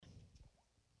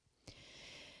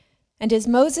And as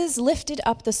Moses lifted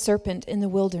up the serpent in the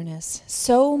wilderness,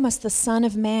 so must the Son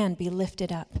of Man be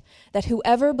lifted up, that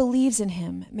whoever believes in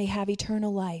him may have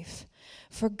eternal life.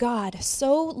 For God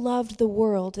so loved the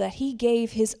world that he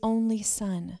gave his only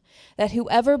Son, that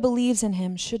whoever believes in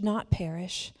him should not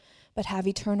perish, but have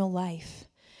eternal life.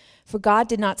 For God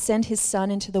did not send his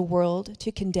Son into the world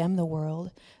to condemn the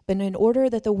world, but in order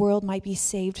that the world might be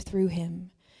saved through him.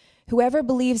 Whoever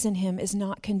believes in him is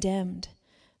not condemned,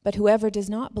 but whoever does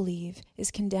not believe is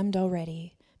condemned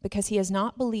already, because he has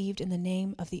not believed in the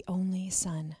name of the only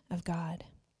Son of God.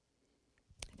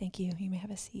 Thank you. You may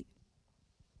have a seat.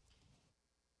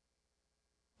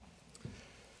 All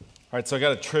right, so I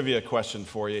got a trivia question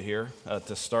for you here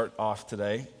to start off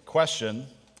today. Question: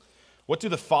 what do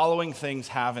the following things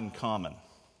have in common?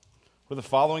 What do the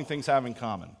following things have in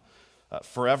common?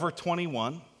 Forever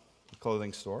 21, the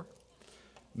clothing store.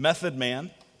 Method Man,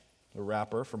 the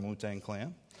rapper from Wu-Tang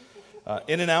Clan.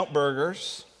 In-N-Out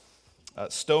Burgers.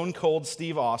 Stone Cold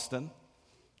Steve Austin,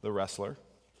 the wrestler.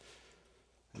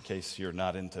 In case you're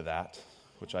not into that,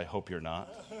 which I hope you're not.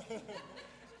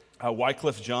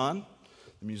 Wycliffe Jean,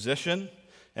 the musician.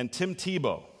 And Tim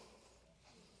Tebow.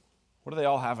 What do they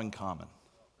all have in common?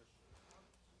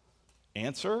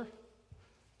 Answer,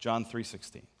 John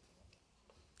 3:16.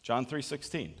 John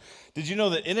 3:16. Did you know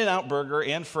that In-N-Out Burger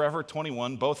and Forever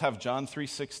 21 both have John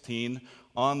 3:16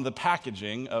 on the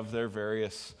packaging of their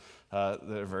various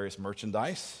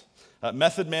merchandise?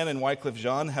 Method Man and Wycliffe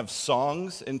Jean have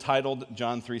songs entitled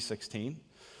John 3:16.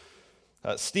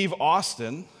 Steve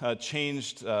Austin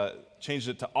changed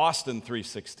it to Austin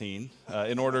 3:16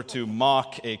 in order to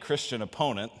mock a Christian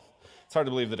opponent. It's hard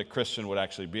to believe that a Christian would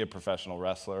actually be a professional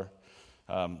wrestler.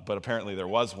 But apparently there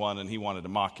was one, and he wanted to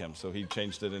mock him, so he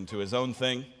changed it into his own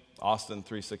thing, Austin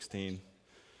 3:16.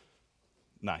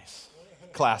 Nice.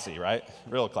 Classy, right?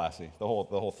 Real classy, the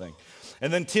whole thing.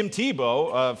 And then Tim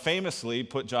Tebow famously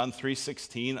put John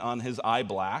 3:16 on his eye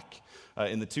black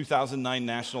in the 2009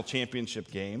 National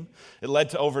Championship game. It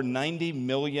led to over 90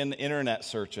 million internet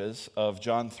searches of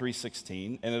John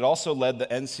 3:16, and it also led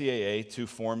the NCAA to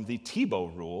form the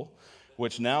Tebow rule,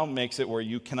 which now makes it where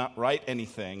you cannot write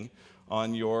anything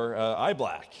on your eye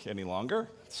black any longer.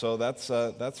 So that's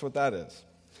what that is.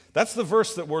 That's the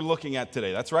verse that we're looking at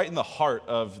today. That's right in the heart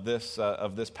of this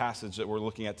passage that we're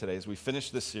looking at today as we finish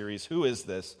this series. Who is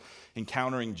this?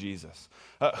 Encountering Jesus.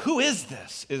 Who is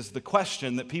this is the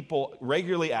question that people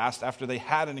regularly asked after they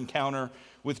had an encounter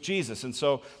with Jesus. And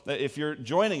so if you're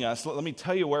joining us, let me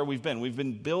tell you where we've been. We've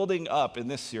been building up in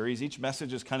this series. Each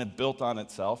message is kind of built on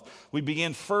itself. We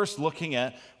began first looking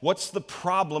at what's the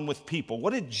problem with people.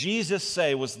 What did Jesus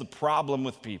say was the problem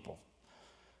with people?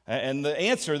 And the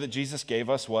answer that Jesus gave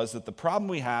us was that the problem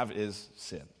we have is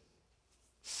sin.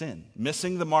 Sin.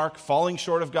 Missing the mark, falling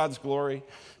short of God's glory,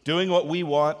 doing what we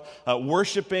want,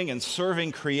 worshiping and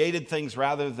serving created things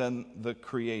rather than the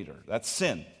Creator. That's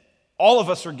sin. All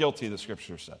of us are guilty, the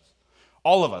Scripture says.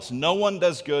 All of us. No one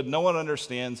does good. No one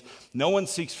understands. No one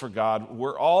seeks for God.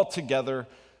 We're all together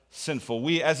sinful.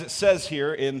 We, as it says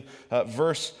here in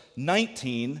verse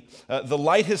 19, the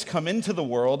light has come into the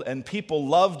world, and people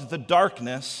loved the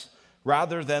darkness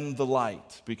rather than the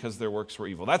light because their works were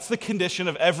evil. That's the condition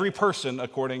of every person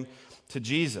according to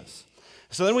Jesus.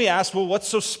 So then we ask, well, what's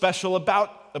so special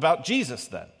about Jesus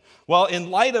then? Well, in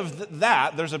light of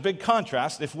that, there's a big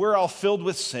contrast. If we're all filled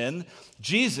with sin,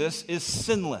 Jesus is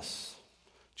sinless.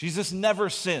 Jesus never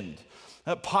sinned.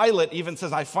 Pilate even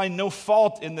says, I find no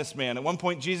fault in this man. At one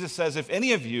point, Jesus says, if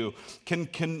any of you can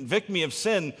convict me of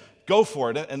sin, go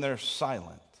for it. And they're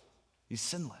silent. He's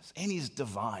sinless and he's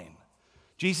divine.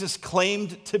 Jesus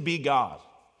claimed to be God.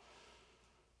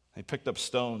 They picked up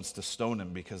stones to stone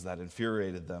him because that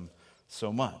infuriated them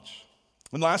so much.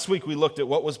 And last week, we looked at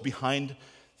what was behind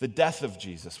the death of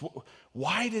Jesus.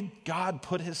 Why did God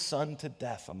put his son to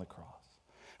death on the cross?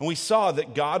 And we saw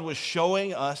that God was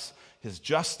showing us his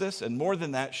justice, and more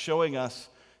than that, showing us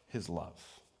his love.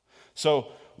 So,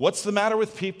 what's the matter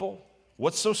with people?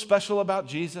 What's so special about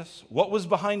Jesus? What was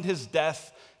behind his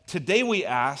death? Today we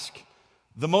ask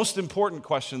the most important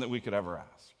question that we could ever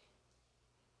ask.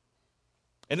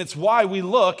 And it's why we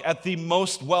look at the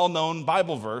most well-known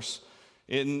Bible verse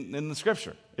in the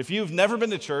Scripture. If you've never been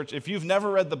to church, if you've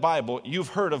never read the Bible, you've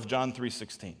heard of John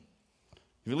 3:16.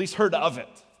 You've at least heard of it.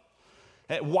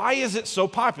 Why is it so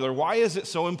popular? Why is it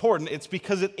so important? It's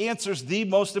because it answers the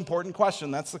most important question.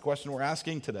 That's the question we're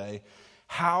asking today.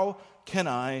 How can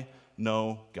I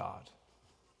know God?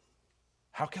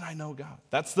 How can I know God?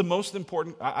 That's the most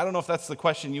important. I don't know if that's the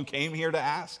question you came here to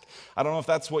ask. I don't know if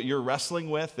that's what you're wrestling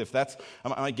with. If that's,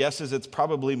 my guess is it's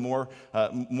probably more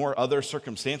other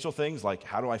circumstantial things like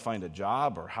how do I find a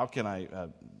job or how can I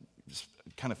just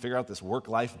kind of figure out this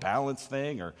work-life balance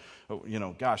thing, or,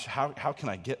 gosh, how can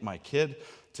I get my kid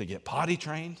to get potty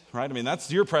trained, right? I mean, that's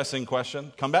your pressing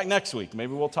question. Come back next week.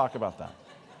 Maybe we'll talk about that.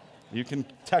 You can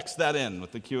text that in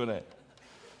with the Q&A.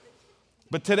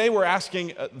 But today we're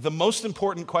asking the most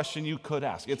important question you could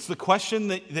ask. It's the question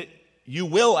that you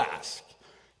will ask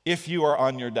if you are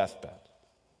on your deathbed.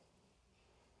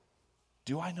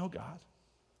 Do I know God?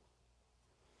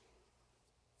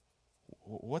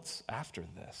 What's after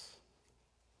this?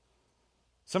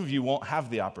 Some of you won't have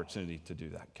the opportunity to do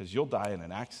that because you'll die in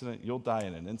an accident, you'll die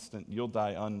in an instant, you'll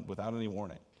die without any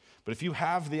warning. But if you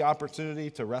have the opportunity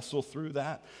to wrestle through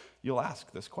that, you'll ask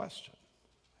this question.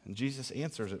 And Jesus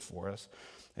answers it for us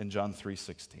in John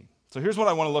 3:16. So here's what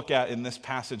I want to look at in this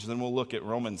passage, then we'll look at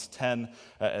Romans 10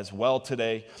 as well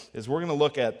today, is we're going to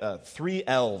look at 3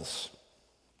 L's.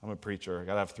 I'm a preacher. I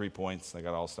got to have 3 points. I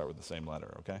got to all start with the same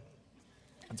letter, okay?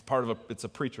 It's a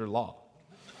preacher law.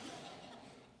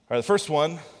 All right, the first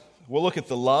one, we'll look at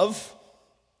the love,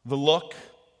 the look,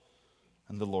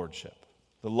 and the lordship.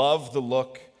 The love, the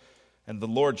look, and the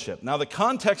lordship. Now, the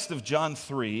context of John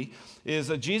 3 is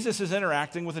that Jesus is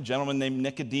interacting with a gentleman named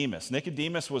Nicodemus.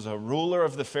 Nicodemus was a ruler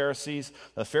of the Pharisees.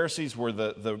 The Pharisees were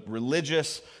the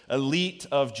religious elite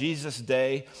of Jesus'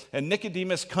 day. And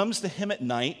Nicodemus comes to him at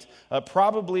night,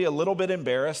 probably a little bit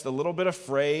embarrassed, a little bit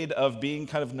afraid of being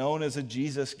kind of known as a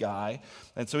Jesus guy.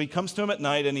 And so he comes to him at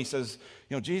night and he says,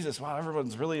 Jesus, wow,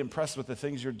 everyone's really impressed with the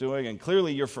things you're doing, and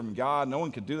clearly you're from God. No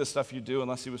one could do the stuff you do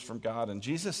unless he was from God. And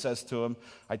Jesus says to him,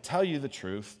 I tell you the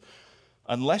truth,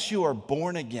 unless you are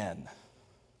born again,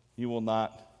 you will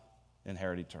not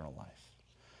inherit eternal life.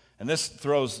 And this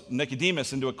throws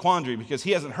Nicodemus into a quandary because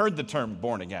he hasn't heard the term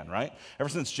born again, right? Ever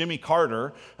since Jimmy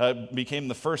Carter became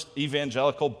the first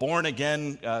evangelical born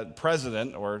again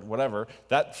president or whatever,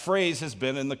 that phrase has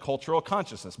been in the cultural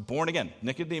consciousness, born again.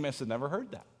 Nicodemus had never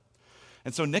heard that.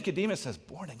 And so Nicodemus says,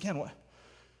 born again?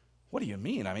 What do you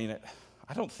mean? I mean,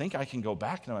 I don't think I can go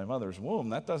back to my mother's womb.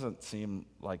 That doesn't seem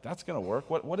like that's going to work.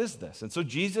 What is this? And so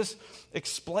Jesus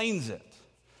explains it.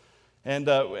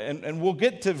 And we'll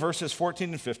get to verses 14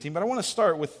 and 15, but I want to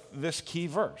start with this key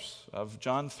verse of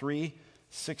John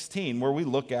 3:16, where we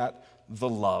look at the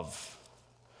love.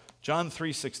 John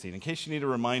 3:16. In case you need a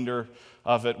reminder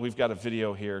of it, we've got a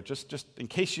video here. Just in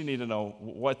case you need to know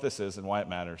what this is and why it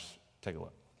matters, take a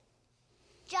look.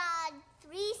 John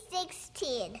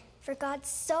 3:16. For God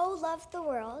so loved the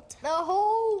world, The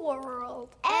whole world.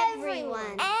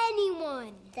 everyone,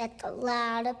 Anyone. That's a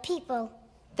lot of people.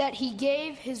 that he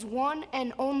gave his one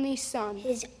and only Son,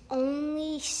 His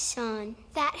only Son.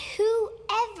 That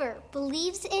whoever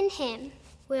believes in him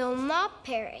will not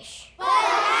perish, but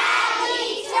have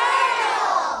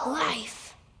eternal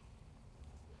life.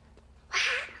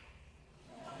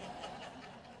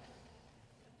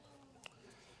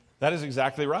 That is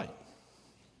exactly right.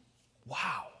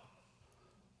 Wow.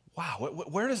 Wow.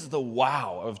 Where does the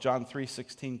wow of John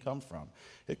 3:16 come from?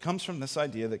 It comes from this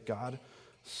idea that God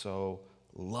so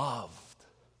loved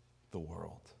the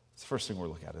world. It's the first thing we're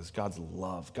looking at is God's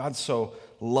love. God so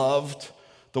loved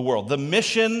the world. The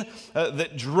mission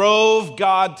that drove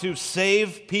God to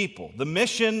save people. The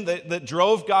mission that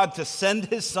drove God to send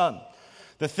his Son.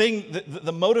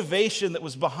 The motivation that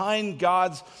was behind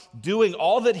God's doing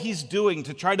all that he's doing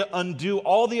to try to undo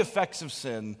all the effects of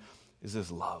sin is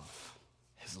his love.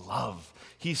 His love.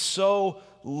 He so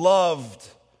loved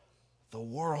the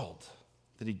world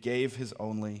that he gave his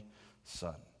only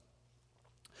Son.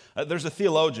 There's a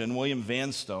theologian, William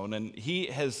Vanstone, and he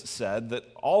has said that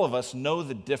all of us know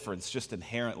the difference just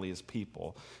inherently as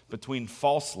people between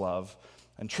false love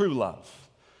and true love.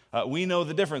 We know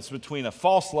the difference between a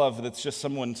false love that's just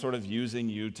someone sort of using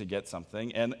you to get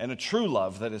something and a true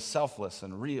love that is selfless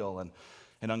and real and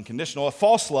unconditional. A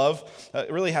false love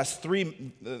really has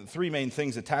three main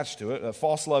things attached to it. A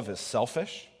false love is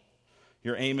selfish.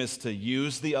 Your aim is to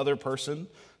use the other person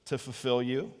to fulfill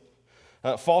you.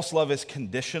 False love is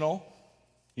conditional.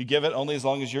 You give it only as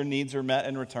long as your needs are met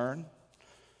in return.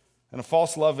 And a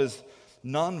false love is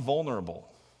non-vulnerable.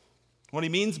 What he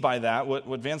means by that, what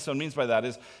Vanstone means by that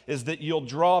is that you'll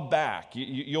draw back.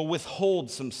 You'll withhold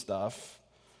some stuff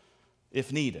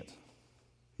if needed.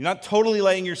 You're not totally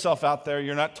laying yourself out there.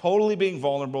 You're not totally being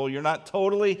vulnerable. You're not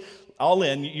totally all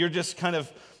in. You're just kind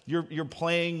of, you're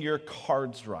playing your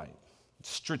cards right. It's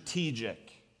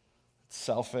strategic. It's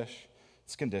selfish.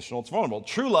 It's conditional. It's vulnerable.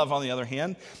 True love, on the other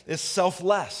hand, is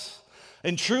selfless.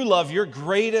 In true love, your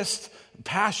greatest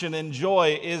passion and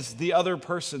joy is the other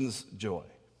person's joy.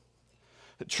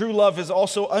 True love is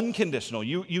also unconditional.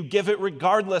 You give it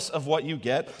regardless of what you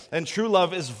get. And true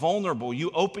love is vulnerable.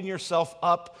 You open yourself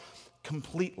up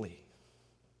completely.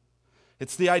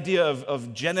 It's the idea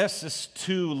of Genesis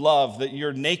 2 love, that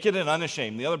you're naked and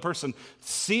unashamed. The other person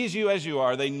sees you as you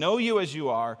are, they know you as you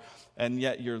are, and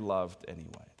yet you're loved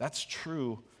anyway. That's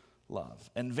true love.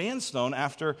 And Vanstone,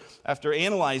 after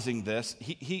analyzing this,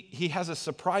 he has a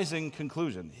surprising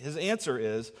conclusion. His answer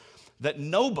is that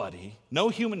nobody, no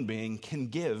human being, can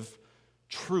give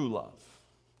true love.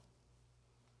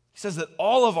 He says that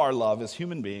all of our love as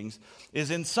human beings is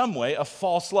in some way a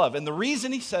false love. And the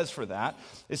reason he says for that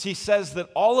is he says that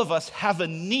all of us have a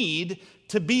need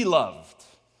to be loved.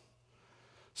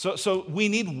 So we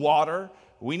need water,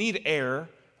 we need air,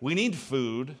 we need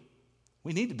food,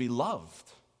 we need to be loved.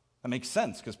 That makes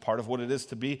sense, because part of what it is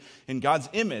to be in God's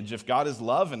image, if God is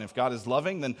love and if God is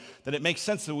loving, then it makes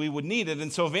sense that we would need it.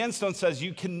 And so Vanstone says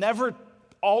you can never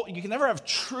have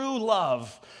true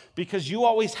love because you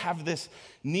always have this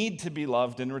need to be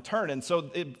loved in return. And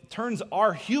so it turns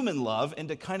our human love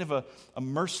into kind of a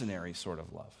mercenary sort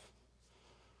of love.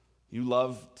 You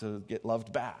love to get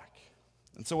loved back.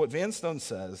 And so what Vanstone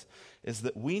says is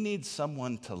that we need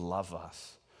someone to love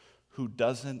us who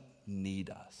doesn't need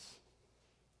us.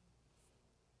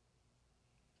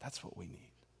 That's what we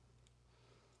need.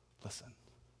 Listen,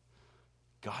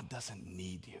 God doesn't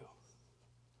need you.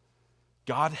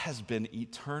 God has been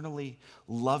eternally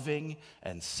loving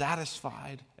and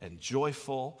satisfied and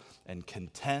joyful and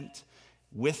content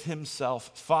with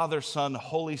himself, Father, Son,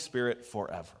 Holy Spirit,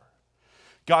 forever.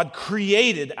 God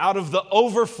created out of the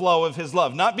overflow of his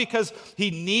love, not because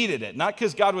he needed it, not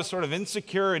because God was sort of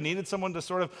insecure and needed someone to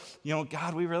sort of,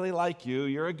 God, we really like you,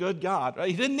 you're a good God. Right?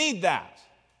 He didn't need that.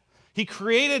 He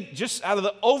created just out of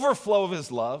the overflow of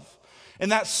his love,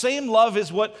 and that same love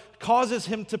is what causes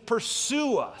him to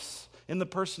pursue us in the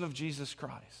person of Jesus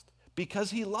Christ,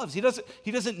 because he loves. He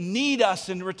doesn't need us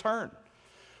in return.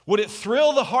 Would it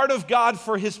thrill the heart of God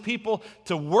for his people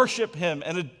to worship him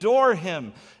and adore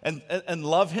him and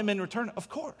love him in return? Of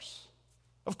course.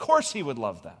 Of course he would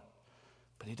love that.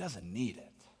 But he doesn't need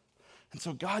it. And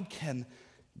so God can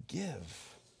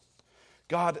give.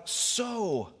 God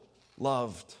so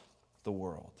loved the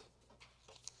world.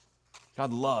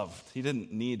 God loved. He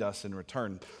didn't need us in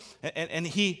return. And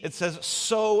it says,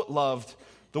 so loved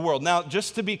the world. Now,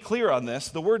 just to be clear on this,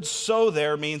 the word so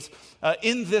there means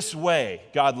in this way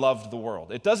God loved the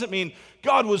world. It doesn't mean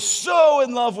God was so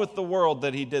in love with the world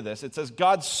that he did this. It says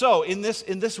God so, in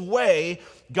this way,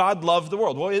 God loved the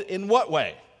world. Well, in what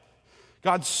way?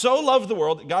 God so loved the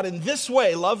world, God in this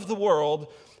way loved the world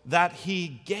that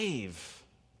he gave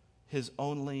his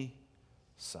only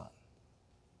Son.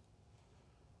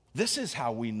 This is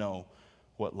how we know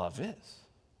what love is.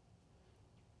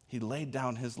 He laid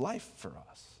down his life for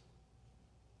us.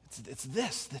 It's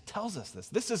this that tells us this.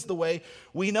 This is the way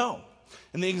we know.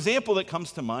 And the example that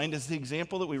comes to mind is the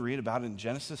example that we read about in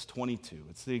Genesis 22.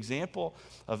 It's the example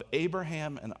of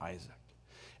Abraham and Isaac.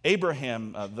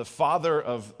 Abraham, the father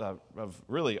of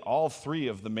really all three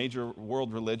of the major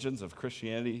world religions of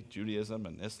Christianity, Judaism,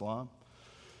 and Islam.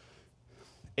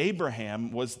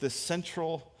 Abraham was this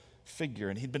central figure,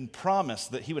 and he'd been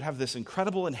promised that he would have this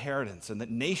incredible inheritance and that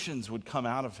nations would come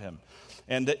out of him.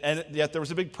 And yet there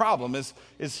was a big problem, is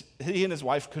he and his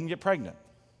wife couldn't get pregnant.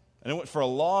 And it went for a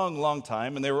long, long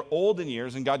time, and they were old in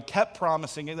years, and God kept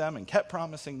promising them and kept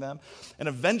promising them. And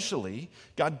eventually,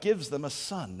 God gives them a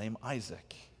son named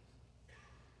Isaac.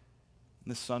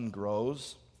 And this son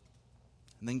grows,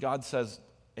 and then God says,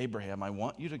 Abraham, I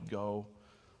want you to go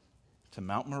to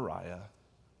Mount Moriah,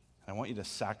 and I want you to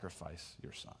sacrifice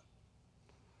your son.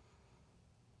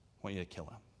 I want you to kill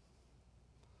him.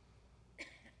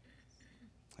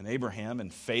 And Abraham, in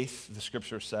faith, the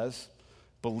scripture says,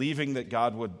 believing that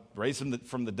God would raise him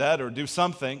from the dead or do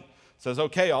something, says,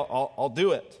 okay, I'll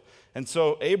do it. And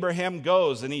so Abraham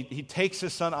goes, and he takes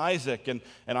his son Isaac, and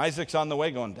Isaac's on the way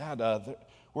going, Dad,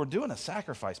 we're doing a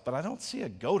sacrifice, but I don't see a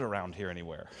goat around here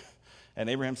anywhere. And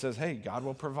Abraham says, hey, God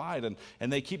will provide.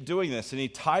 And they keep doing this, and he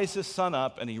ties his son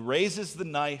up, and he raises the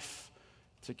knife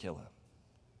to kill him.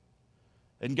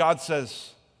 And God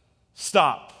says,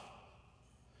 stop.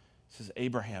 He says,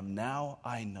 Abraham, now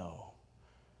I know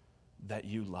that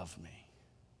you love me,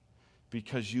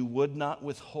 because you would not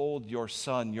withhold your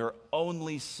son, your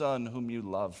only son whom you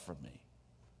love, from me.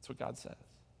 That's what God says.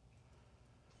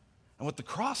 And what the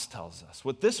cross tells us,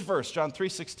 what this verse, John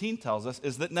 3:16, tells us,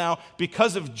 is that now,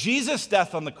 because of Jesus'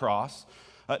 death on the cross,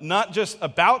 not just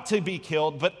about to be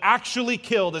killed, but actually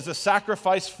killed as a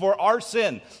sacrifice for our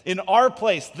sin, in our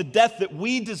place, the death that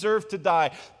we deserve to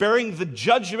die, bearing the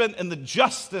judgment and the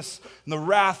justice and the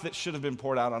wrath that should have been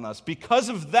poured out on us. Because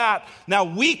of that, now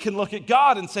we can look at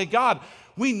God and say, God,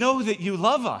 we know that you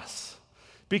love us,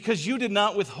 because you did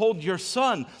not withhold your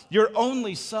son, your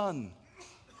only son,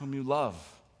 whom you love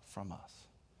from us.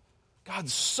 God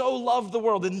so loved the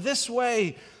world in this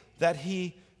way that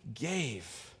he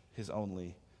gave his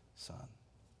only Son.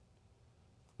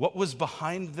 What was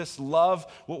behind this love?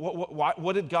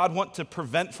 What did God want to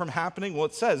prevent from happening? Well,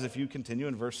 it says, if you continue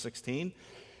in verse 16,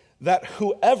 that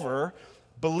whoever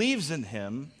believes in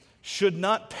him should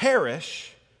not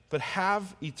perish, but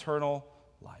have eternal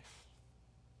life.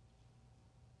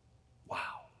 Wow.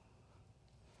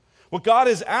 What God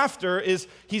is after is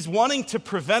he's wanting to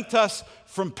prevent us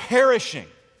from perishing.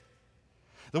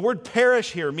 The word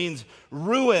perish here means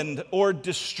ruined or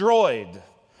destroyed.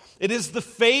 It is the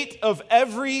fate of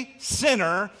every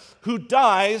sinner who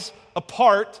dies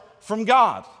apart from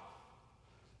God.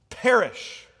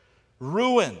 Perish,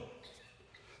 ruin.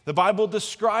 The Bible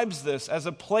describes this as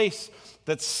a place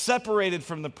that's separated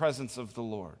from the presence of the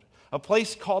Lord. A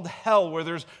place called hell where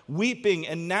there's weeping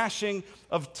and gnashing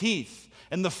of teeth.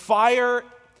 And the fire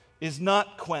is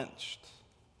not quenched.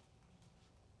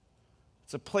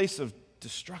 It's a place of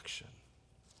destruction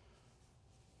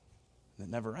that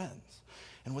never ends.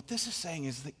 And what this is saying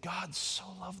is that God so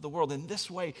loved the world in this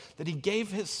way that he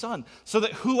gave his Son so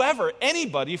that whoever,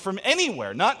 anybody from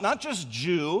anywhere, not just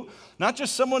Jew, not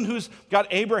just someone who's got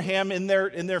Abraham in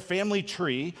their family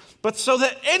tree, but so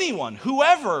that anyone,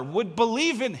 whoever would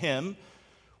believe in him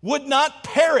would not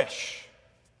perish.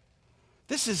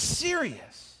 This is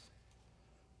serious.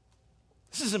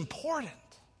 This is important.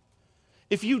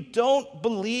 If you don't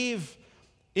believe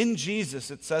in Jesus,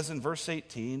 it says in verse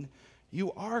 18,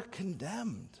 you are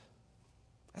condemned.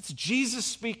 That's Jesus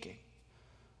speaking.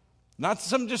 Not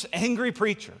some just angry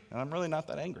preacher. And I'm really not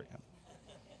that angry. I'm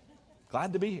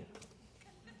glad to be here.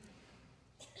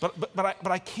 But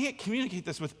I can't communicate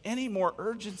this with any more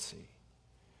urgency.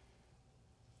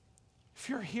 If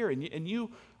you're here and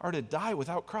you are to die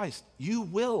without Christ, you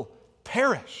will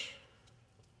perish.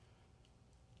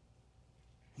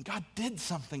 And God did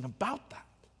something about that.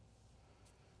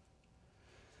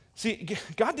 See,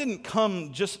 God didn't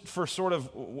come just for sort of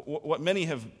what many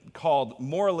have called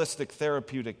moralistic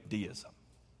therapeutic deism.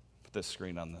 Put this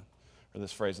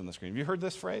this phrase on the screen. Have you heard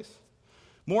this phrase?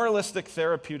 Moralistic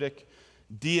therapeutic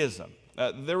deism.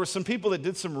 There were some people that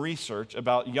did some research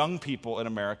about young people in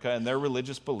America and their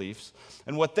religious beliefs.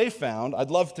 And what they found,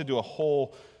 I'd love to do a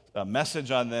whole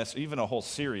message on this, even a whole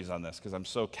series on this, because I'm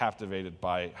so captivated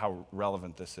by how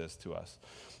relevant this is to us.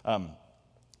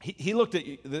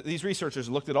 These researchers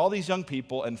looked at all these young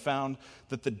people and found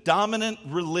that the dominant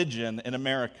religion in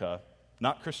America,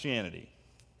 not Christianity,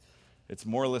 it's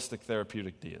moralistic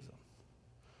therapeutic deism.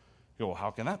 You go, well, how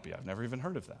can that be? I've never even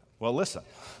heard of that. Well, listen.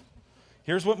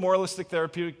 Here's what moralistic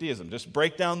therapeutic deism, just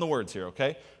break down the words here,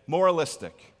 okay?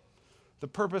 Moralistic. The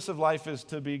purpose of life is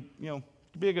to be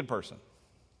a good person.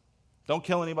 Don't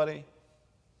kill anybody,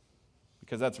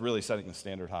 because that's really setting the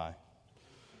standard high.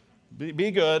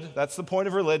 Be good. That's the point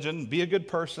of religion. Be a good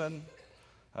person.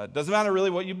 It doesn't matter really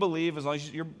what you believe, as long as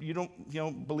you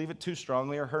don't believe it too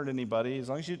strongly or hurt anybody, as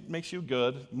long as it makes you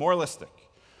good. Moralistic.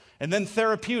 And then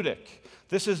therapeutic.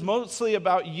 This is mostly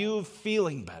about you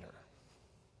feeling better.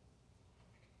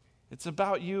 It's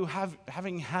about you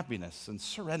having happiness and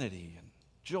serenity and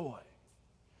joy.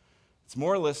 It's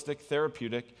moralistic,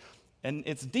 therapeutic, and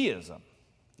it's deism.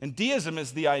 And deism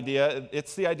is the idea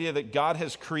that God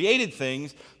has created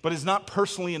things but is not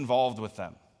personally involved with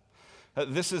them.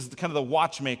 This is kind of the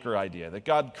watchmaker idea, that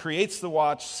God creates the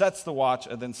watch, sets the watch,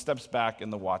 and then steps back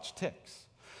and the watch ticks.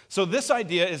 So this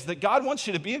idea is that God wants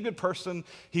you to be a good person,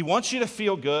 he wants you to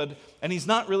feel good, and he's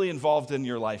not really involved in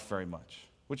your life very much,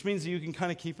 which means that you can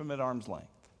kind of keep him at arm's length.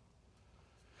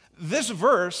 This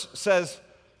verse says,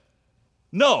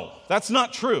 no, that's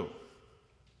not true.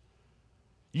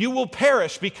 You will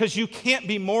perish because you can't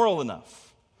be moral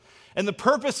enough. And the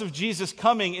purpose of Jesus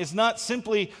coming is not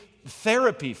simply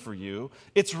therapy for you,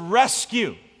 it's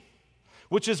rescue.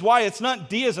 Which is why it's not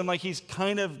deism like he's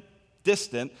kind of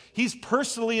distant. He's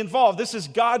personally involved. This is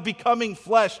God becoming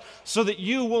flesh so that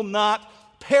you will not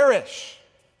perish.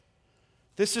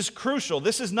 This is crucial.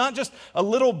 This is not just a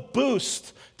little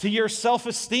boost to your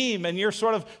self-esteem and your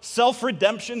sort of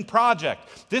self-redemption project.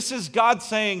 This is God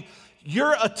saying,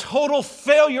 you're a total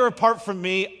failure apart from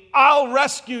me. I'll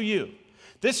rescue you.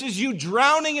 This is you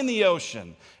drowning in the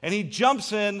ocean. And he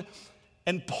jumps in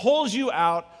and pulls you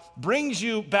out, brings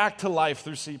you back to life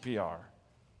through CPR.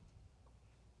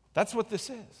 That's what this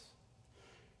is.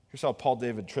 Here's how Paul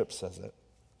David Tripp says it.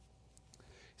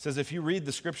 He says, if you read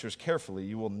the scriptures carefully,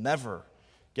 you will never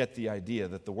get the idea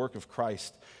that the work of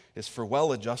Christ is for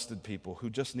well-adjusted people who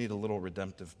just need a little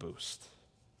redemptive boost.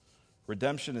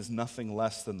 Redemption is nothing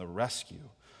less than the rescue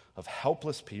of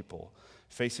helpless people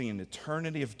facing an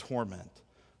eternity of torment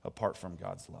apart from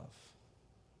God's love.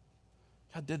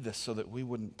 God did this so that we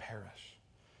wouldn't perish.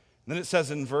 And then it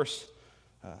says in verse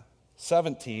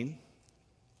 17,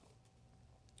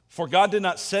 "For God did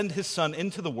not send his Son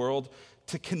into the world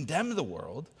to condemn the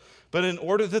world, but in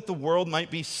order that the world might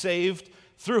be saved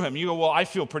through him." You go, "Well, I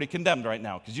feel pretty condemned right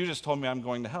now because you just told me I'm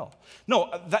going to hell." No,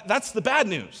 that's the bad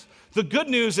news. The good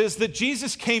news is that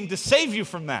Jesus came to save you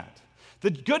from that. The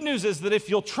good news is that if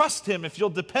you'll trust him, if you'll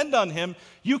depend on him,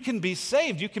 you can be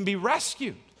saved, you can be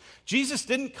rescued. Jesus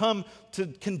didn't come to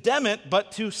condemn it,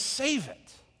 but to save it.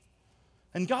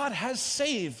 And God has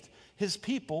saved his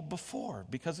people before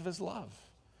because of his love.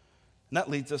 And that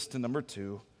leads us to number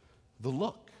 2, the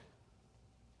look.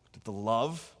 The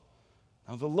love,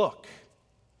 now the look.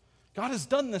 God has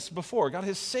done this before. God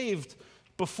has saved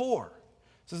before.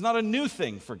 This is not a new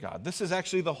thing for God. This is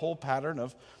actually the whole pattern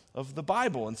of the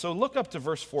Bible. And so look up to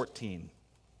verse 14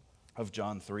 of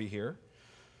John 3 here.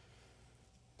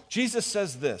 Jesus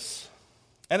says this,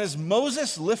 "And as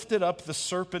Moses lifted up the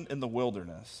serpent in the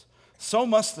wilderness, so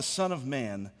must the Son of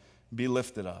Man be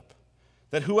lifted up,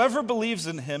 that whoever believes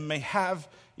in him may have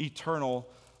eternal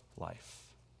life."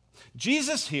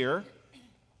 Jesus here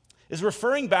is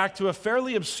referring back to a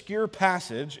fairly obscure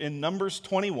passage in Numbers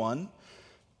 21.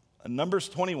 Numbers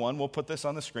 21, we'll put this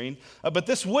on the screen. But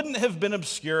this wouldn't have been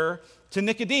obscure to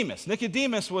Nicodemus.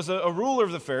 Nicodemus was a ruler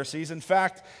of the Pharisees. In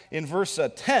fact, in verse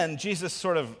 10, Jesus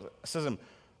sort of says to him,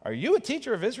 "Are you a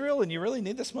teacher of Israel and you really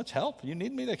need this much help? You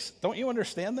need me to, don't you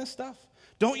understand this stuff?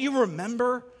 Don't you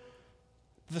remember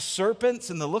the serpents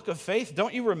and the look of faith?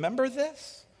 Don't you remember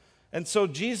this?" And so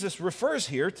Jesus refers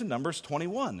here to Numbers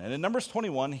 21. And in Numbers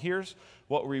 21, here's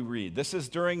what we read. This is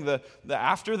during the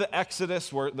after the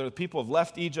Exodus, where the people have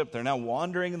left Egypt. They're now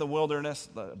wandering in the wilderness,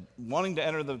 wanting to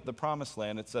enter the promised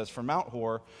land. It says, "From Mount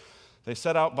Hor, they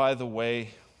set out by the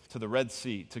way to the Red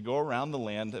Sea to go around the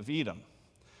land of Edom.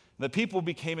 The people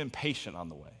became impatient on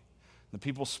the way. The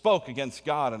people spoke against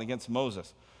God and against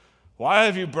Moses. 'Why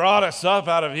have you brought us up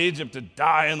out of Egypt to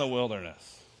die in the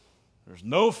wilderness? There's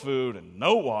no food and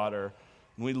no water,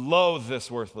 and we loathe this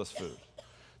worthless food.'"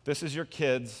 This is your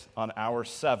kids on hour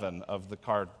 7 of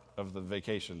the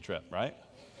vacation trip, right?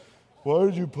 "Why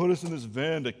did you put us in this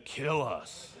van to kill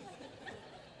us?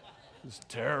 It's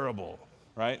terrible,"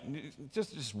 right? It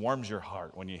just warms your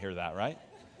heart when you hear that, right?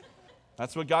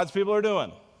 That's what God's people are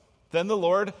doing. Then the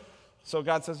Lord, so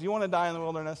God says, "You want to die in the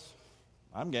wilderness?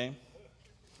 I'm game."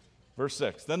 Verse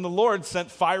 6, "Then the Lord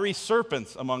sent fiery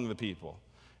serpents among the people,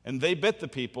 and they bit the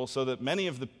people so that many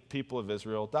of the people of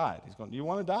Israel died." He's going, "You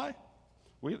want to die?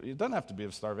 It doesn't have to be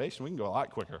of starvation. We can go a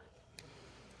lot quicker."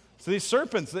 So these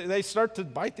serpents, they start to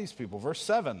bite these people. Verse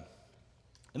 7,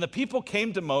 "And the people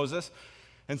came to Moses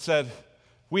and said,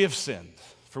 'We have sinned,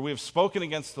 for we have spoken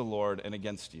against the Lord and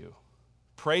against you.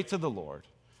 Pray to the Lord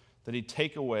that he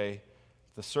take away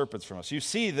the serpents from us.'" You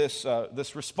see this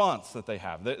response that they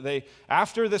have. They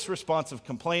after this response of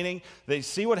complaining, they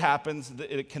see what happens.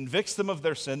 It convicts them of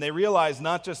their sin. They realize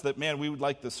not just that, man, we would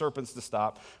like the serpents to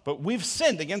stop, but we've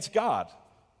sinned against God.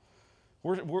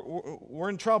 We're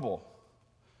in trouble.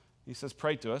 He says,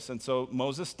 "Pray to us." And so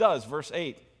Moses does. Verse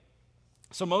 8.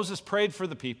 "So Moses prayed for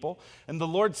the people, and the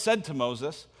Lord said to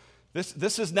Moses,"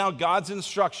 this is now God's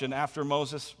instruction after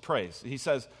Moses prays. He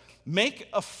says, "Make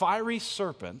a fiery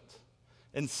serpent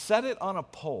and set it on a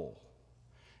pole,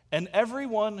 and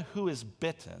everyone who is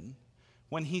bitten,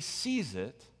 when he sees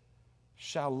it,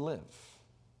 shall live."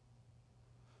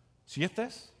 So you get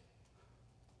this?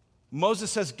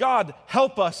 Moses says, "God,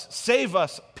 help us, save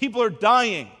us. People are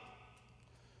dying."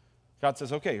 God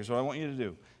says, "Okay, here's what I want you to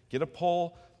do. Get a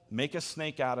pole, make a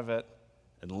snake out of it,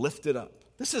 and lift it up."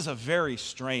 This is a very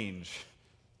strange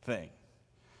thing.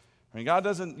 I mean, God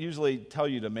doesn't usually tell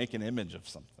you to make an image of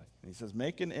something. He says,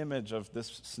 make an image of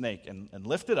this snake and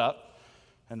lift it up.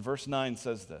 And verse 9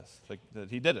 says this, that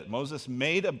he did it. Moses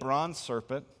made a bronze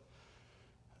serpent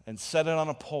and set it on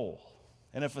a pole.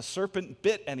 And if a serpent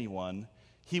bit anyone,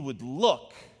 he would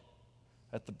look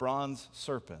at the bronze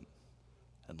serpent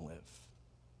and live.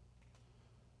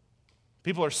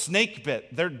 People are snake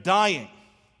bit. They're dying.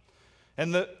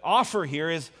 And the offer here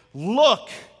is look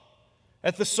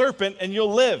at the serpent and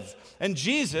you'll live. And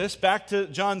Jesus, back to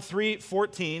John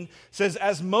 3:14, says,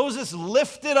 "As Moses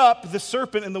lifted up the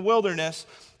serpent in the wilderness,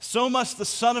 so must the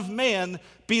Son of Man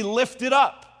be lifted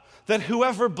up, that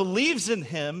whoever believes in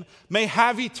him may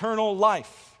have eternal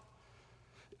life."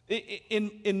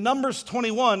 In Numbers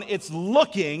 21, it's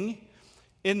looking.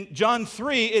 In John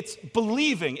 3, it's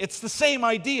believing. It's the same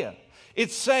idea.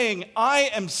 It's saying, I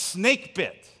am snake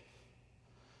bit,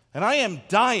 and I am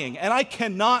dying, and I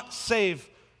cannot save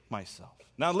myself.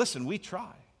 Now listen, we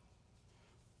try,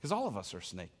 because all of us are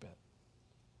snake bit.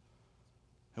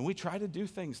 And we try to do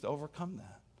things to overcome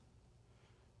that.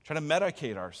 Try to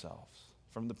medicate ourselves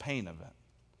from the pain of it.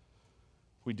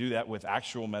 We do that with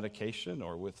actual medication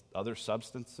or with other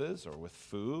substances or with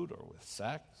food or with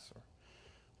sex or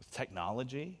with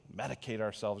technology. Medicate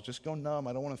ourselves. Just go numb.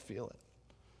 I don't want to feel it.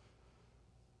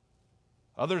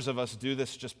 Others of us do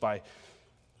this just by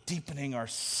deepening our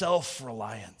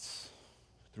self-reliance.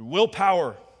 Through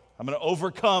willpower, I'm going to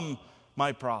overcome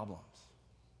my problems.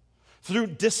 Through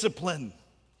discipline,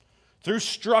 through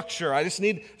structure, I just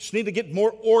need to get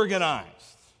more organized.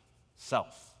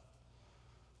 Self.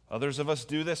 Others of us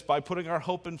do this by putting our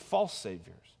hope in false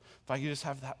saviors. If I could just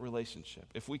have that relationship,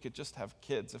 if we could just have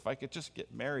kids, if I could just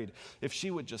get married, if she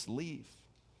would just leave.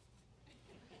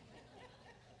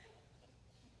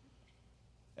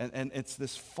 And it's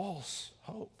this false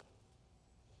hope.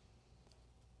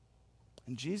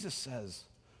 And Jesus says,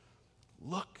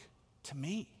 look to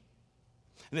me.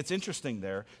 And it's interesting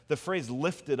there, the phrase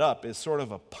lifted up is sort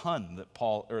of a pun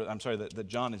that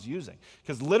John is using.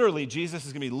 Because literally Jesus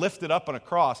is going to be lifted up on a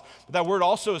cross, but that word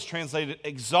also is translated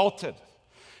exalted.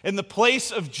 In the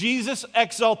place of Jesus'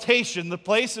 exaltation, the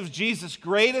place of Jesus'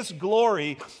 greatest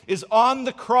glory is on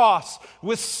the cross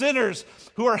with sinners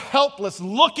who are helpless,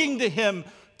 looking to him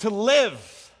to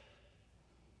live.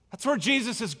 That's where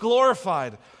Jesus is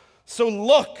glorified. So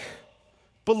look,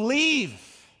 believe.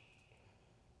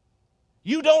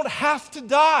 You don't have to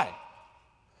die.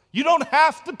 You don't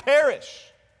have to perish.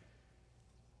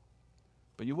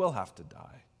 But you will have to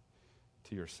die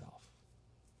to yourself.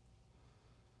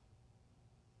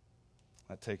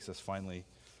 That takes us finally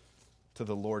to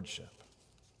the lordship.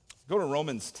 Go to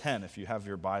Romans 10 if you have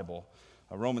your Bible.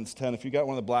 Romans 10, if you got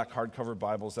one of the black hardcover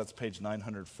Bibles, that's page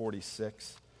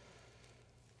 946.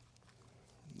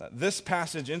 This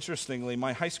passage, interestingly,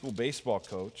 my high school baseball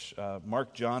coach,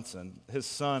 Mark Johnson, his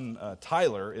son,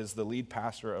 Tyler, is the lead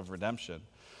pastor of Redemption.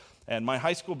 And my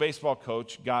high school baseball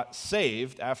coach got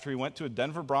saved after he went to a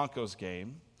Denver Broncos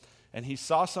game, and he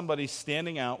saw somebody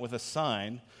standing out with a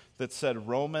sign that said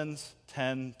Romans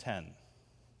 10:10.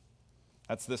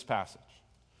 That's this passage.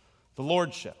 The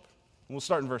lordship. And we'll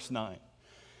start in verse 9.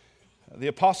 The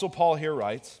Apostle Paul here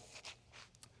writes,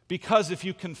 because if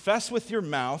you confess with your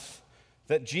mouth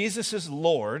that Jesus is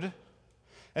Lord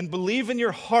and believe in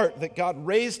your heart that God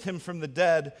raised him from the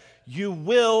dead, you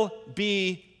will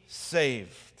be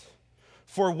saved.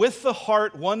 For with the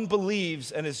heart one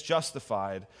believes and is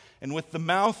justified, and with the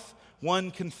mouth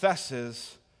one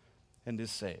confesses and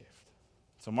is saved.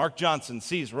 So Mark Johnson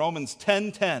sees Romans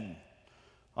 10:10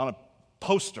 on a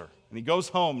poster, and he goes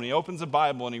home and he opens a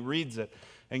Bible and he reads it,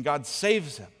 and God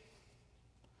saves him.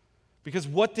 Because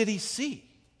what did he see?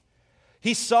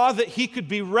 He saw that he could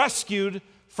be rescued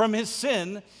from his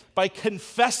sin by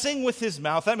confessing with his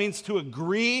mouth. That means to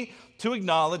agree, to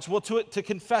acknowledge. Well, to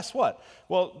confess what?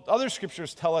 Well, other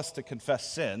scriptures tell us to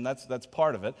confess sin. That's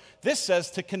part of it. This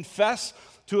says to confess,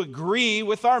 to agree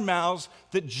with our mouths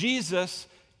that Jesus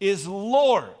is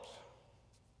Lord.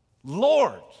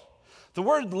 Lord. The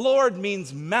word Lord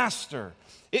means master.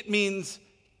 It means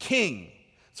king.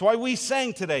 That's why we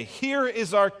sang today, here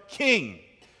is our king.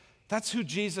 That's who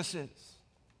Jesus is.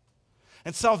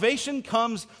 And salvation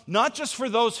comes not just for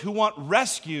those who want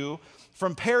rescue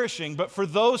from perishing, but for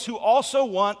those who also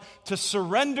want to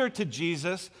surrender to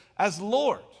Jesus as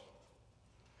Lord.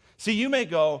 See, you may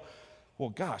go, well,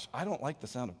 gosh, I don't like the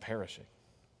sound of perishing.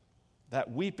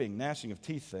 That weeping, gnashing of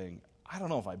teeth thing, I don't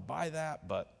know if I buy that,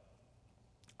 but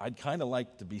I'd kind of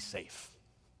like to be safe.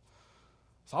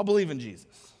 So I'll believe in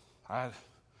Jesus. And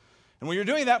when you're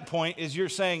doing that point is you're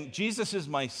saying, Jesus is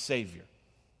my Savior.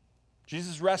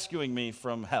 Jesus is rescuing me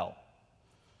from hell.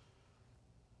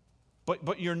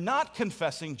 But you're not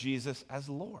confessing Jesus as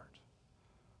Lord.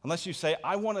 Unless you say,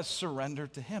 I want to surrender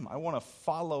to him. I want to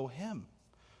follow him.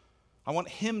 I want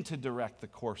him to direct the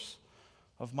course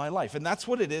of my life. And that's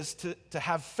what it is to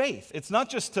have faith. It's not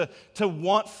just to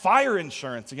want fire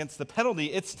insurance against the penalty.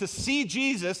 It's to see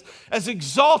Jesus as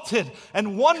exalted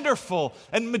and wonderful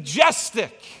and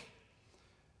majestic.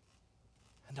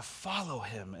 And to follow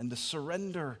him and to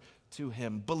surrender to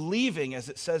him, believing, as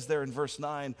it says there in verse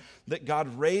 9, that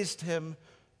God raised him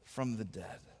from the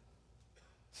dead.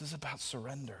 This is about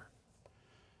surrender.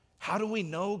 How do we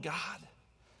know God?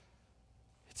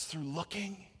 It's through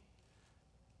looking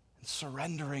and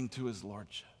surrendering to his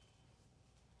lordship.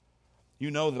 You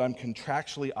know that I'm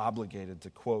contractually obligated to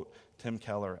quote Tim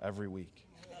Keller every week.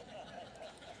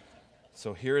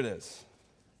 So here it is.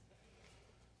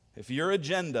 If your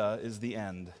agenda is the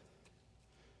end,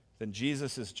 then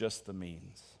Jesus is just the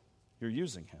means. You're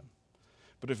using him.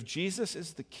 But if Jesus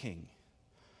is the king,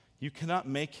 you cannot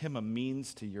make him a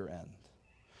means to your end.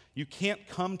 You can't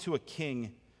come to a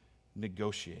king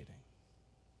negotiating.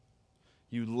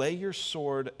 You lay your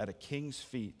sword at a king's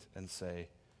feet and say,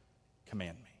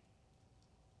 command me.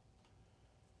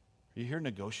 Are you here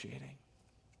negotiating?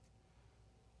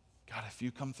 God, if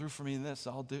you come through for me in this,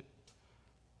 I'll do.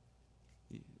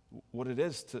 What it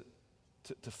is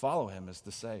to follow him is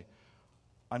to say,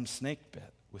 I'm snake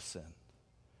bit with sin.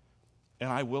 And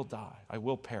I will die. I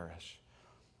will perish.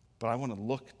 But I want to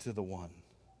look to the one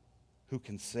who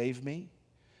can save me.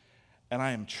 And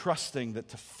I am trusting that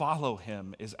to follow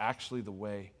him is actually the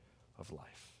way of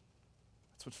life.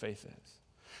 That's what faith is.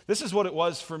 This is what it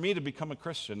was for me to become a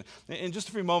Christian. In just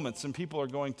a few moments, some people are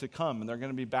going to come and they're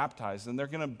going to be baptized, and they're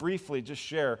going to briefly just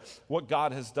share what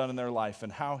God has done in their life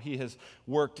and how he has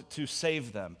worked to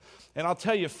save them. And I'll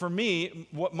tell you, for me,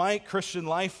 what my Christian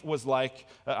life was like,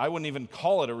 I wouldn't even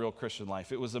call it a real Christian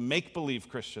life. It was a make-believe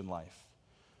Christian life.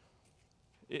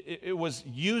 It was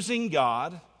using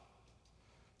God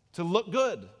to look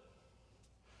good.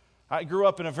 I grew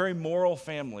up in a very moral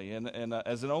family, and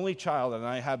as an only child, and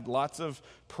I had lots of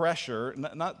pressure.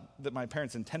 Not that my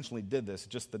parents intentionally did this,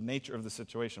 just the nature of the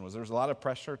situation was there was a lot of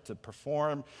pressure to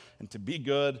perform and to be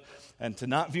good and to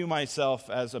not view myself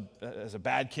as a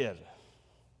bad kid.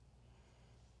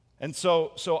 And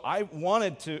so I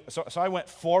wanted to. So I went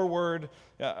forward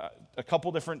a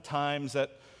couple different times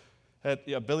at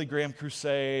a Billy Graham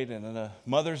crusade and a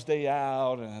Mother's Day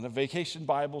out and a vacation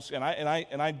Bible school. And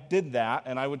I did that,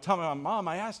 and I would tell my mom,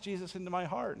 I asked Jesus into my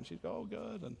heart, and she'd go, oh,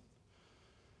 good. And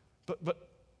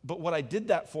but what I did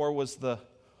that for was the,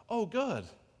 oh, good.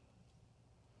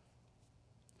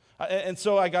 And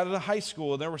so I got into high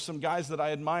school, and there were some guys that I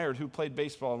admired who played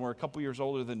baseball and were a couple years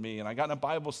older than me, and I got in a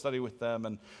Bible study with them,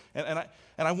 and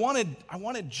I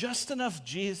wanted just enough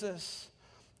Jesus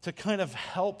to kind of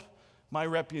help my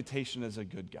reputation as a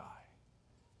good guy.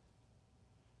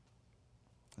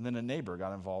 And then a neighbor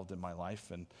got involved in my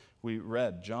life, and we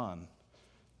read John.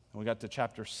 And we got to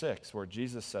chapter 6, where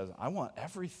Jesus says, I want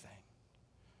everything.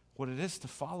 What it is to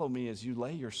follow me is you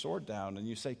lay your sword down and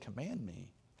you say, command me.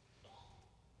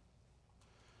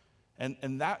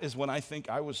 And that is when I think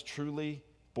I was truly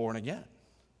born again.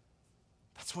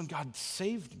 That's when God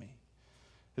saved me.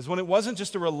 Is when it wasn't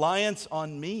just a reliance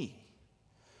on me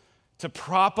to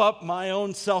prop up my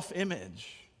own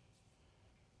self-image,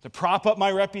 to prop up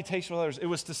my reputation with others. It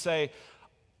was to say,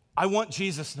 I want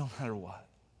Jesus no matter what.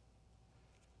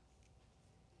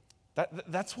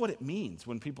 That's what it means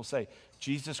when people say,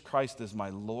 Jesus Christ is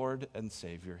my Lord and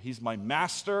Savior. He's my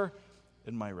master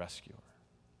and my rescuer.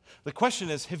 The question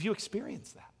is, have you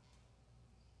experienced that?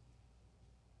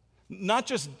 Not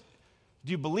just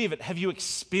do you believe it, have you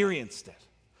experienced it?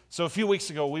 So a few weeks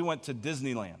ago, we went to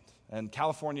Disneyland and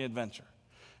California Adventure.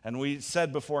 And we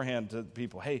said beforehand to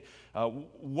people, hey,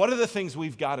 what are the things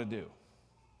we've got to do?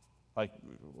 Like,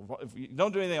 if you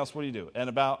don't do anything else, what do you do? And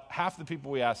about half the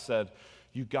people we asked said,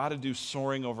 you got to do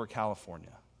soaring over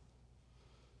California.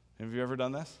 Have you ever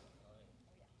done this?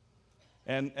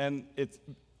 And it's,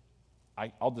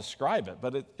 I'll describe it,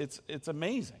 but it's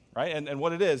amazing, right? And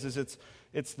what it is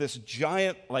it's this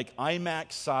giant, like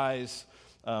IMAX size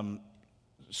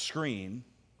screen.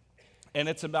 And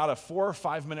it's about a 4 or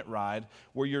 5 minute ride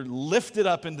where you're lifted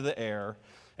up into the air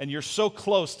and you're so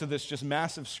close to this just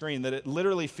massive screen that it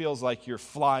literally feels like you're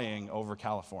flying over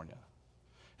California.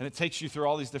 And it takes you through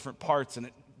all these different parts and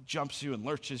it jumps you and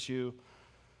lurches you.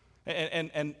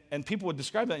 And people would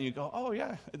describe that and you go, oh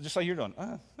yeah, just like you're doing.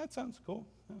 That sounds cool.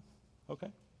 Yeah,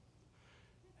 okay.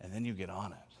 And then you get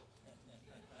on it.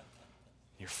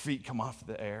 Your feet come off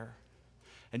the air.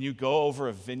 And you go over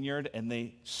a vineyard and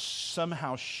they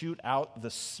somehow shoot out the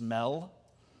smell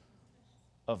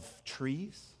of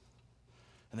trees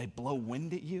and they blow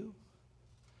wind at you.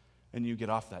 And you get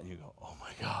off that and you go, oh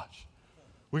my gosh,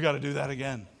 we got to do that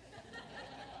again.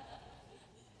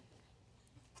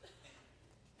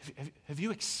 Have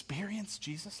you experienced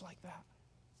Jesus like that?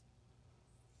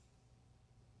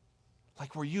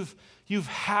 Like where you've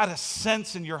had a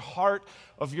sense in your heart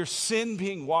of your sin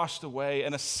being washed away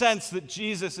and a sense that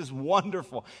Jesus is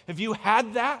wonderful. Have you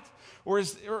had that? Or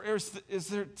is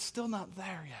there still not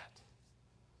there yet?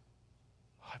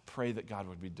 I pray that God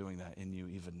would be doing that in you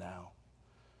even now.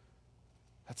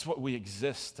 That's what we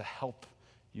exist to help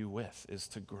you with, is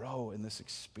to grow in this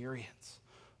experience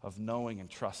of knowing and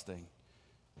trusting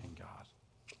in God.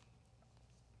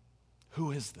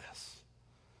 Who is this?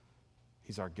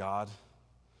 He's our God.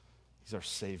 He's our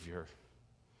Savior.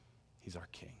 He's our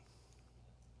King.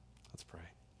 Let's pray.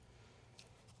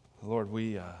 Lord,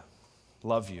 we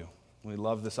love you. We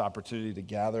love this opportunity to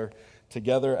gather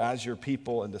together as your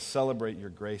people and to celebrate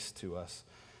your grace to us.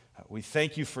 We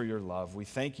thank you for your love. We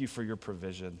thank you for your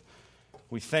provision.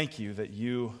 We thank you that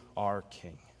you are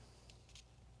King.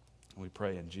 We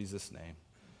pray in Jesus' name,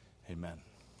 amen.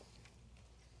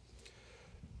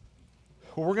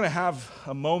 Well, we're going to have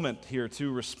a moment here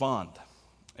to respond.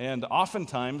 And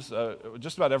oftentimes,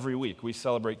 just about every week, we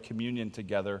celebrate communion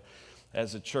together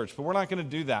as a church. But we're not going to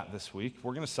do that this week.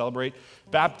 We're going to celebrate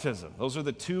baptism. Those are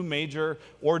the two major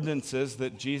ordinances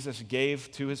that Jesus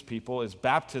gave to his people, is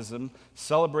baptism,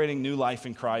 celebrating new life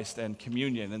in Christ, and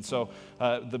communion. And so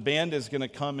the band is going to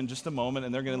come in just a moment,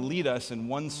 and they're going to lead us in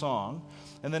one song.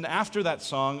 And then after that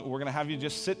song, we're going to have you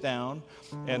just sit down.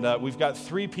 And we've got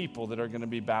 3 people that are going to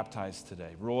be baptized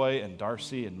today, Roy and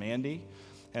Darcy and Mandy.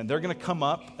 And they're going to come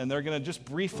up and they're going to just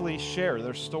briefly share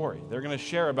their story. They're going to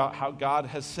share about how God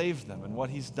has saved them and what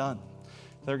he's done.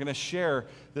 They're going to share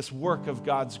this work of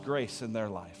God's grace in their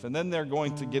life. And then they're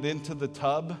going to get into the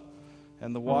tub,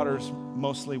 and the water's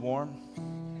mostly warm.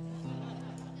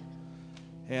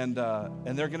 And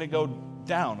they're going to go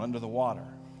down under the water.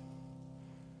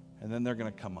 And then they're going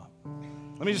to come up.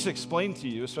 Let me just explain to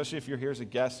you, especially if you're here as a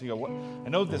guest, and you go, what? I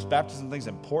know this baptism thing's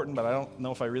important, but I don't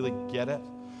know if I really get it.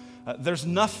 There's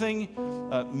nothing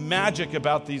magic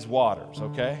about these waters,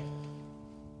 okay?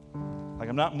 Like,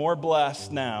 I'm not more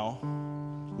blessed now,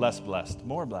 less blessed.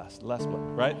 More blessed, less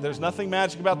blessed, right? There's nothing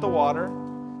magic about the water.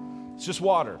 It's just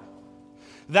water.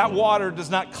 That water does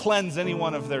not cleanse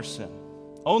anyone of their sin.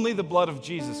 Only the blood of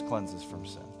Jesus cleanses from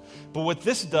sin. But what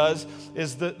this does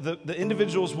is the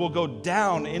individuals will go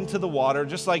down into the water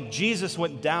just like Jesus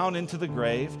went down into the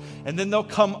grave, and then they'll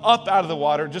come up out of the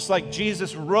water just like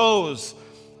Jesus rose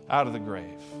out of the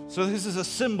grave. So this is a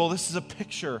symbol, this is a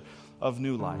picture of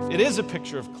new life. It is a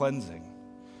picture of cleansing,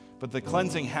 but the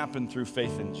cleansing happened through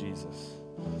faith in Jesus.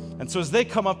 And so as they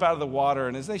come up out of the water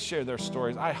and as they share their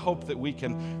stories, I hope that we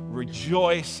can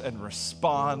rejoice and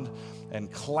respond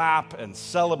and clap and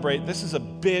celebrate. This is a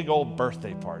big old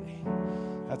birthday party.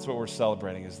 That's what we're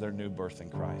celebrating, is their new birth in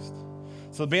Christ.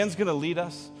 So the band's going to lead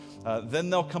us. Then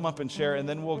they'll come up and share, and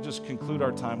then we'll just conclude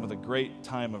our time with a great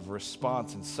time of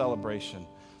response and celebration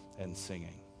and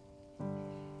singing.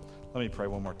 Let me pray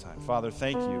one more time. Father,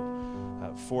 thank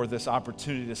you for this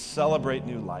opportunity to celebrate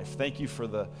new life. Thank you for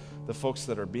the folks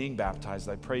that are being baptized.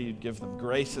 I pray you'd give them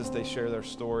grace as they share their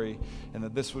story, and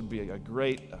that this would be a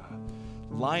great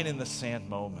line in the sand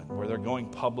moment where they're going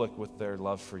public with their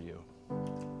love for you.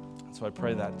 So I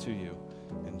pray that to you.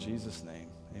 In Jesus' name,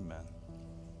 amen.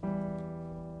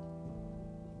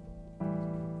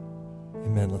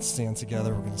 Amen. Let's stand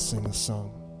together. We're going to sing this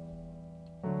song.